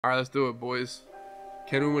All right, let's do it, boys.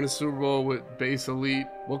 Can we win a Super Bowl with base elite?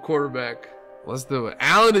 What quarterback? Let's do it.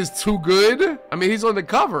 Allen is too good. I mean, he's on the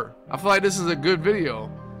cover. I feel like this is a good video.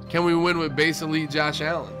 Can we win with base elite Josh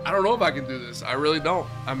Allen? I don't know if I can do this. I really don't.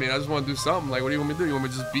 I mean, I just want to do something. Like, what do you want me to do? You want me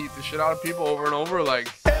to just beat the shit out of people over and over? Like,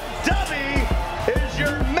 and Dubby is your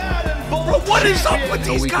Madden Bowl. Bro, what is up with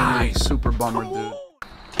these guys? Super bummer, dude.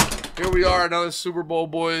 Here we are, another Super Bowl,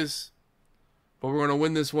 boys. But we're going to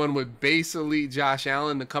win this one with base elite Josh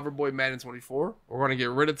Allen, the cover boy Madden 24. We're going to get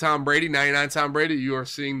rid of Tom Brady, 99 Tom Brady. You are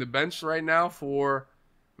seeing the bench right now for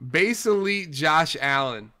base elite Josh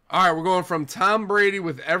Allen. All right, we're going from Tom Brady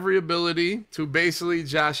with every ability to base elite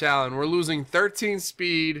Josh Allen. We're losing 13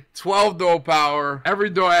 speed, 12 throw power. Every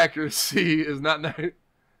throw accuracy is not nice.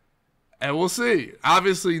 And we'll see.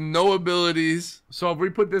 Obviously, no abilities. So if we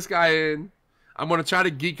put this guy in, I'm going to try to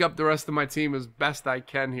geek up the rest of my team as best I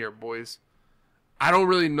can here, boys. I don't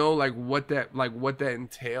really know what that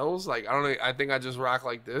entails. I think I just rock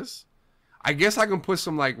like this. I guess I can put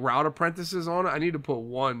some route apprentices on it. I need to put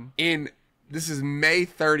one in. This is May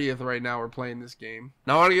 30th right now. We're playing this game.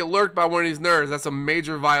 Now I want to get lurked by one of these nerds. That's a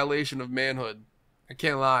major violation of manhood. I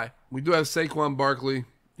can't lie. We do have Saquon Barkley.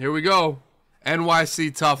 Here we go.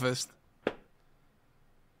 NYC toughest.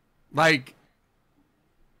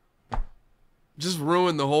 Just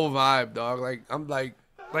ruined the whole vibe, dog.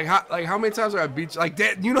 How many times have I beat you? Like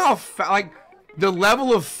that? You know how the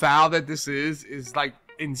level of foul that this is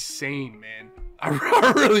insane, man. I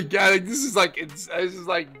really got it. This is it's just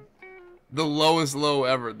the lowest low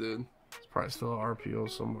ever, dude. It's probably still an RPO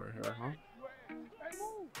somewhere here, huh?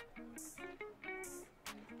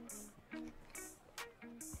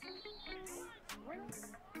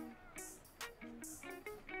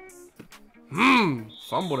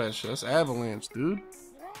 Fumble that shit. That's avalanche, dude.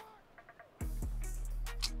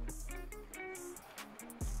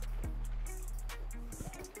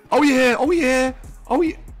 Oh yeah, oh yeah, oh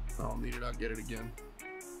yeah. I don't need it, I'll get it again.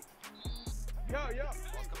 Yo,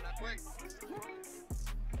 welcome that way.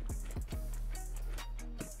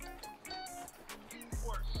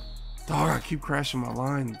 Dog, I keep crashing my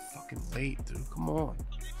line fucking late, dude. Come on.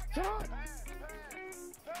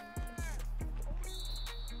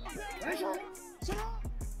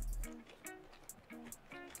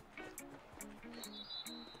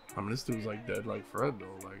 I mean, this dude's dead like Fred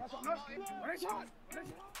though.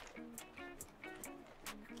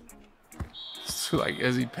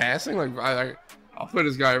 Is he passing? I'll play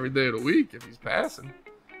this guy every day of the week if he's passing.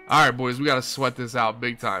 All right, boys, we gotta sweat this out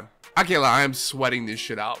big time. I can't lie, I am sweating this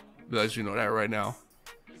shit out. Let you know that right now.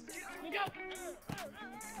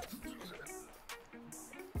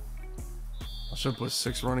 I should put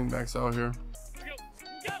 6 running backs out here.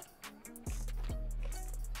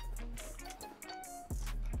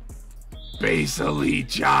 Base elite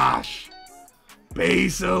Josh.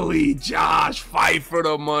 Base elite Josh. Fight for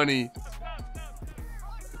the money.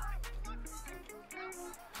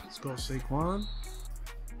 Let's go, Saquon.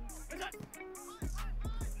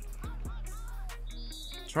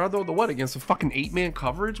 Try to throw the what against a fucking 8-man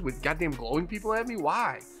coverage with goddamn glowing people at me?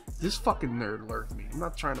 Why? This fucking nerd lurked me. I'm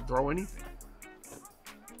not trying to throw anything.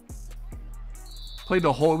 We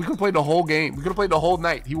could have played the whole game. We could have played the whole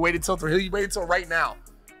night. He waited till right now.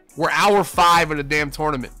 We're hour 5 of the damn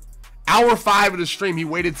tournament. Hour 5 of the stream. He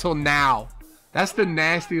waited till now. That's the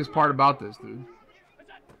nastiest part about this, dude.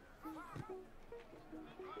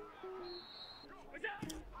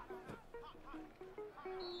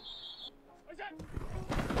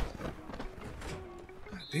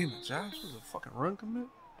 God damn it, Josh. Was a fucking run commit?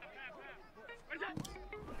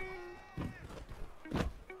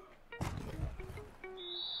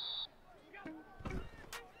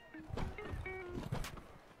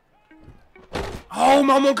 Oh, I'm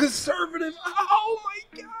on conservative. Oh my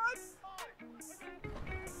god.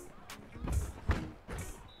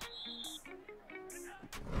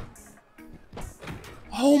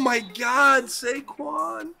 Oh my god,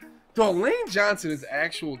 Saquon. Dog, Lane Johnson is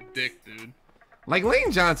actual dick, dude.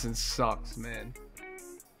 Lane Johnson sucks, man.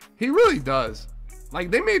 He really does.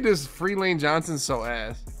 They made this free Lane Johnson so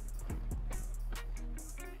ass.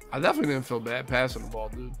 I definitely didn't feel bad passing the ball,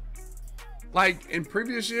 dude. In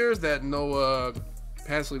previous years, that no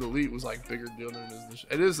pass lead elite was bigger deal than it is this.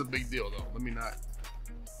 It is a big deal though. Let me not.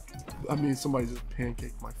 I mean, somebody just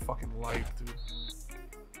pancaked my fucking life, dude.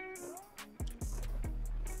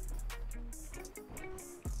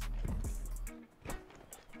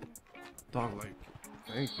 Dog,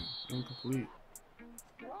 thank you. Incomplete.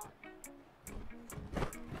 I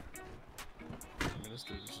mean, this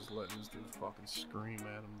dude's just letting this dude fucking scream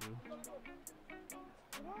at him, dude.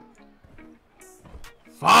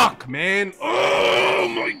 Fuck, man. Oh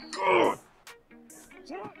my god.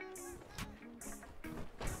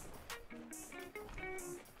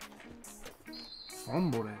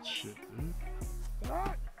 Fumble that shit, dude.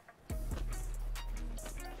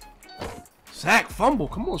 Sack, fumble,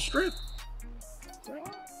 come on, strip.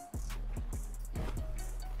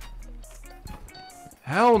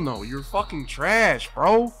 Hell no, you're fucking trash,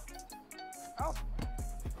 bro.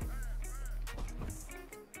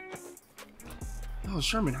 Yo,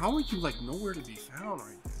 Sherman, how are you like nowhere to be found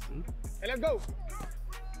right there, dude? Hey, let's go.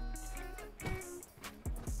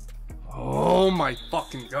 Oh my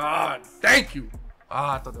fucking god. Thank you.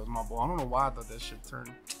 Ah, I thought that was my ball. I don't know why I thought that shit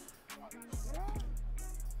turned.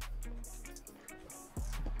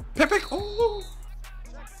 Pepe. Oh.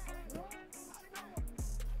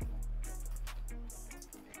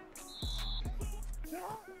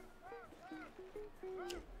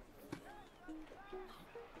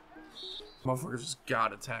 Motherfuckers just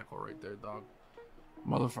got a tackle right there, dog.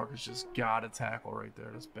 Motherfuckers just got a tackle right there.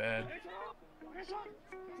 That's bad.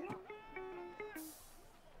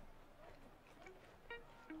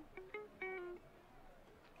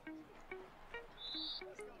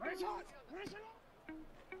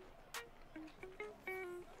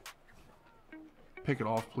 Pick it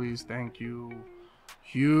off, please. Thank you.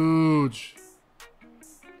 Huge.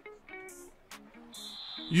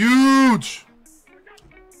 Huge.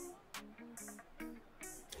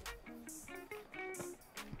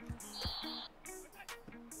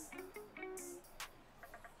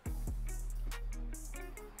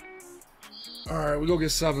 All right, we go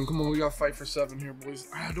get 7. Come on, we got to fight for 7 here, boys.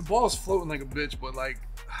 The ball's floating like a bitch, but like,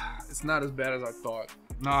 it's not as bad as I thought.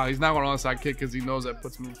 Nah, he's not going to onside kick because he knows that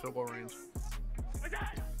puts me in field goal range.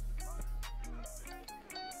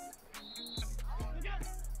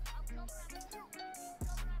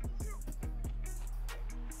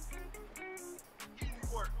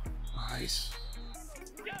 Nice.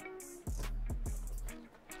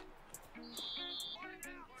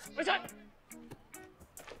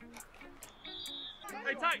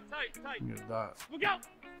 Hey, tight. Give me a dot. Look out.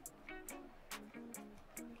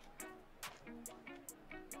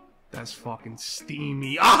 That's fucking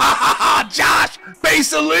steamy. Ah, Josh!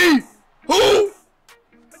 Basically! Who?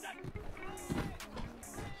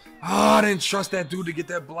 Ah, I didn't trust that dude to get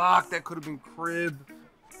that block. That could have been crib.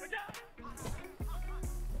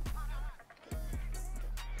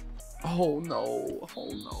 Oh no.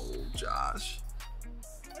 Oh no, Josh.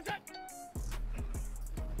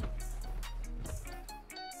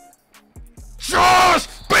 Josh!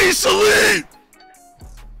 Basically!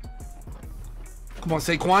 Come on,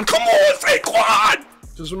 Saquon. Come on, Saquon!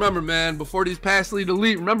 Just remember, man, before these pass lead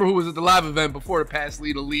elite, remember who was at the live event before the pass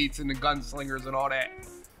lead elites and the gunslingers and all that.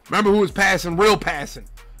 Remember who was passing, real passing.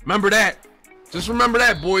 Remember that. Just remember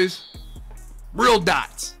that, boys. Real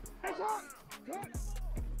dots.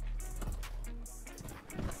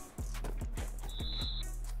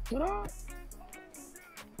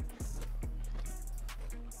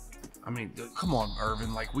 I mean, come on,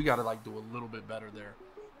 Irvin. Like, we gotta like do a little bit better there.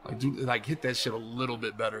 Like, do like hit that shit a little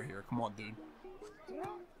bit better here. Come on, dude.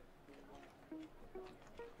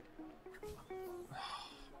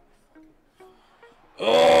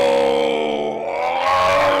 Oh!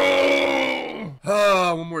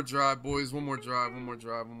 One more drive, boys. One more drive. One more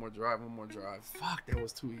drive. One more drive. One more drive. Fuck, that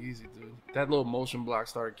was too easy, dude. That little motion block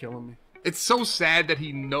started killing me. It's so sad that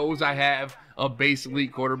he knows I have a base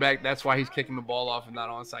elite quarterback. That's why he's kicking the ball off and not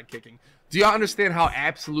onside kicking. Do y'all understand how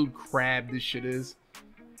absolute crab this shit is?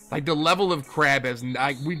 Like, the level of crab has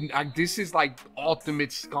this is like ultimate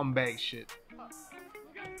scumbag shit.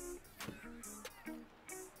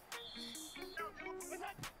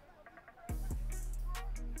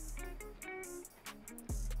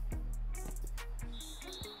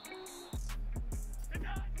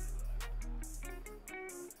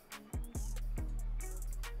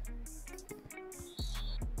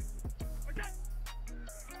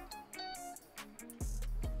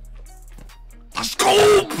 Let's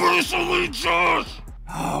go, personally, Josh!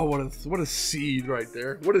 Oh, what a seed right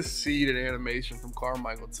there. What a seed in animation from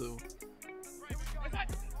Carmichael, too.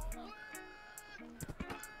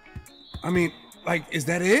 I mean, like, is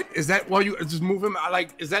that it? Is that why you just move him?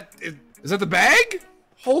 Like, is that the bag?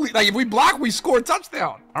 Holy, like, if we block, we score a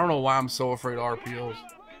touchdown. I don't know why I'm so afraid of RPOs.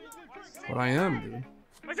 But I am, dude.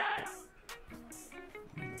 I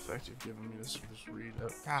mean, the fact you're giving me this read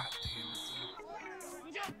up. God damn it,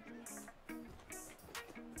 dude.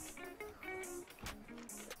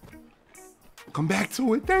 Come back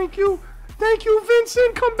to it. Thank you. Thank you,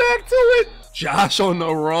 Vincent. Come back to it. Josh on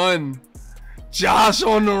the run. Josh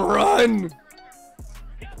on the run.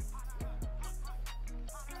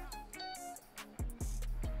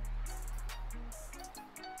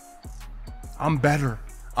 I'm better.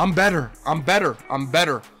 I'm better. I'm better. I'm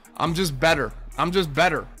better. I'm just better. I'm just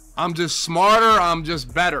better. I'm just smarter. I'm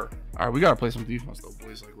just better. All right, we gotta play some defense though,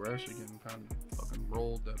 boys. Like we're actually getting kind of fucking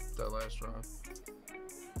rolled that last drive.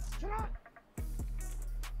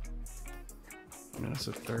 I mean, it's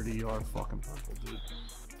a 30-yard fucking purple, dude.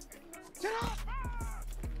 That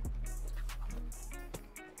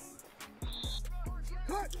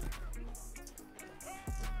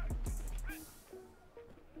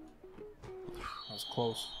was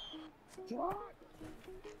close.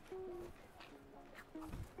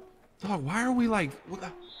 Dog, why are we like, what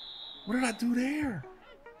did I do there?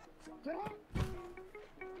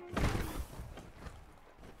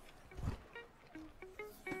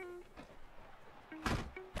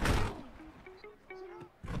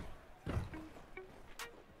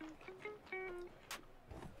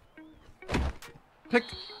 Pick.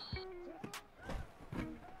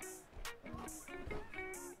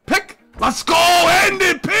 Let's go. End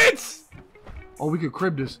it, Pitts. Oh, we could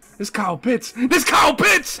crib this. This Kyle Pitts. This Kyle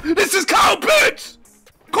Pitts. This is Kyle Pitts.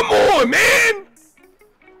 Come on, man.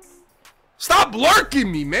 Stop lurking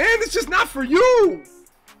me, man. It's just not for you.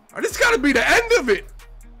 This got to be the end of it.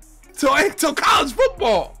 Till college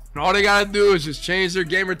football. And all they got to do is just change their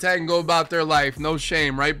gamer tag and go about their life. No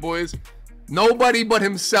shame, right, boys? Nobody but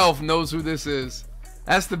himself knows who this is.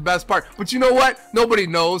 That's the best part. But you know what? Nobody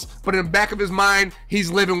knows. But in the back of his mind, he's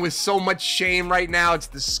living with so much shame right now. It's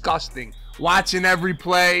disgusting. Watching every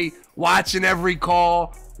play, watching every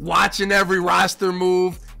call, watching every roster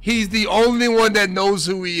move. He's the only one that knows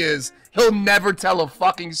who he is. He'll never tell a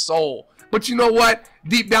fucking soul. But you know what?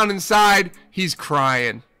 Deep down inside, he's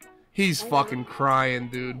crying. He's fucking crying,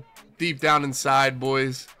 dude. Deep down inside,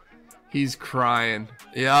 boys, he's crying.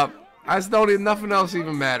 Yep. I just don't even, nothing else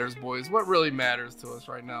even matters, boys. What really matters to us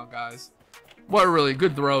right now, guys? What really?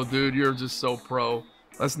 Good throw, dude. You're just so pro.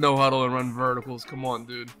 Let's no huddle and run verticals. Come on,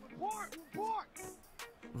 dude.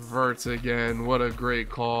 Verts again. What a great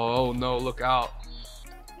call. Oh, no. Look out.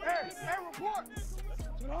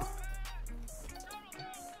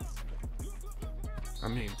 I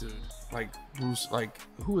mean, dude. Like, Bruce, like,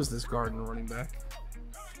 who is this guard and running back?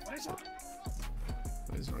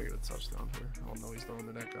 He's gonna get a touchdown here. Oh no, he's throwing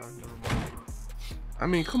to that guy. Never mind. I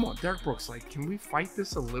mean, come on, Derek Brooks. Like, can we fight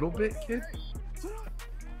this a little bit, kid?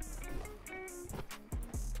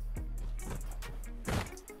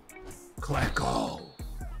 Klecko.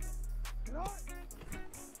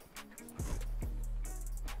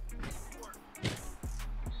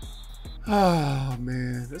 Oh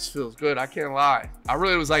man, this feels good. I can't lie. I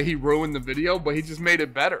really was like he ruined the video, but he just made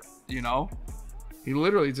it better. You know, he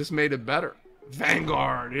literally just made it better.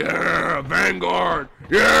 Vanguard, yeah, Vanguard,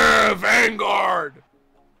 yeah, Vanguard.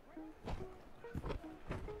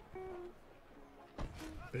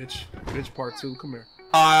 Bitch part 2, come here.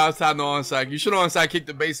 I was having no onside. You should onside kick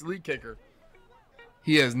the base elite kicker.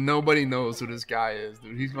 He has, nobody knows who this guy is,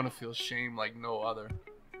 dude. He's gonna feel shame like no other.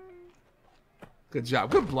 Good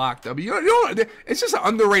job, good block, Dubby. You know, it's just an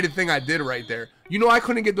underrated thing I did right there. You know, I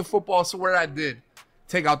couldn't get the football, so what I did?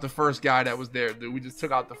 Take out the first guy that was there, dude. We just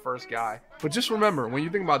took out the first guy. But just remember, when you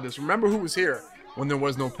think about this, remember who was here when there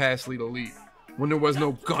was no pass lead elite, when there was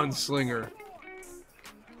no gunslinger.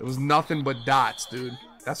 It was nothing but dots, dude.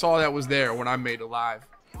 That's all that was there when I made it live.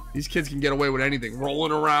 These kids can get away with anything.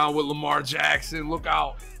 Rolling around with Lamar Jackson. Look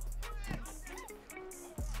out.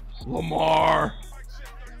 Lamar.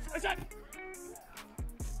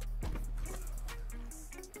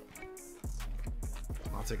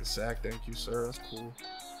 I'll take a sack, thank you, sir. That's cool.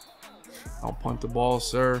 I'll punt the ball,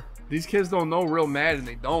 sir. These kids don't know real Madden.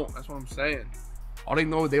 They don't. That's what I'm saying. All they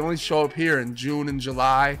know, they only show up here in June and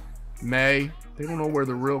July, May. They don't know where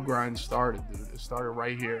the real grind started, dude. It started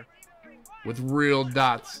right here with real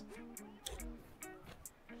dots.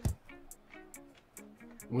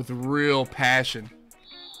 With real passion.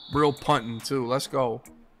 Real punting, too. Let's go.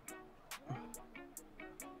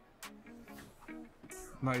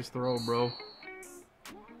 Nice throw, bro.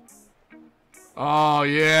 Oh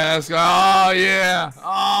yeah, let's go. Oh yeah,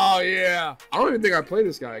 oh yeah. I don't even think I play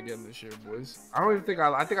this guy again this year, boys. I don't even think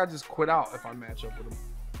I think I just quit out if I match up with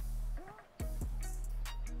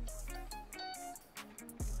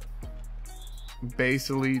him.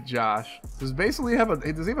 Basically, Josh. Does he have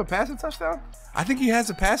a passing touchdown? I think he has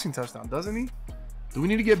a passing touchdown, doesn't he? Do we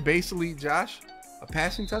need to get basically Josh a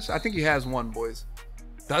passing touchdown? I think he has one, boys.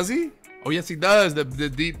 Does he? Oh yes, he does. The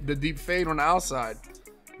deep fade on the outside.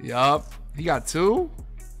 Yup. He got 2?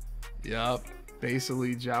 Yup.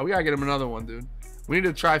 Basically, Josh. We gotta get him another one, dude. We need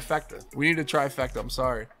a trifecta. We need a trifecta. I'm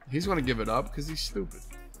sorry. He's gonna give it up because he's stupid.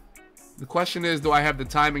 The question is, do I have the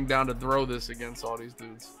timing down to throw this against all these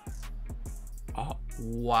dudes? Oh,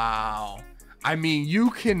 wow. I mean,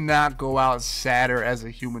 you cannot go out sadder as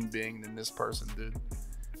a human being than this person, dude.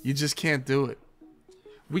 You just can't do it.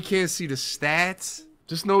 We can't see the stats.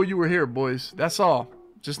 Just know you were here, boys. That's all.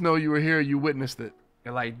 Just know you were here. You witnessed it.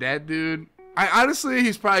 And like that dude, honestly,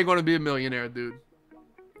 he's probably going to be a millionaire, dude.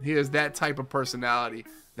 He has that type of personality,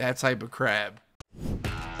 that type of crab.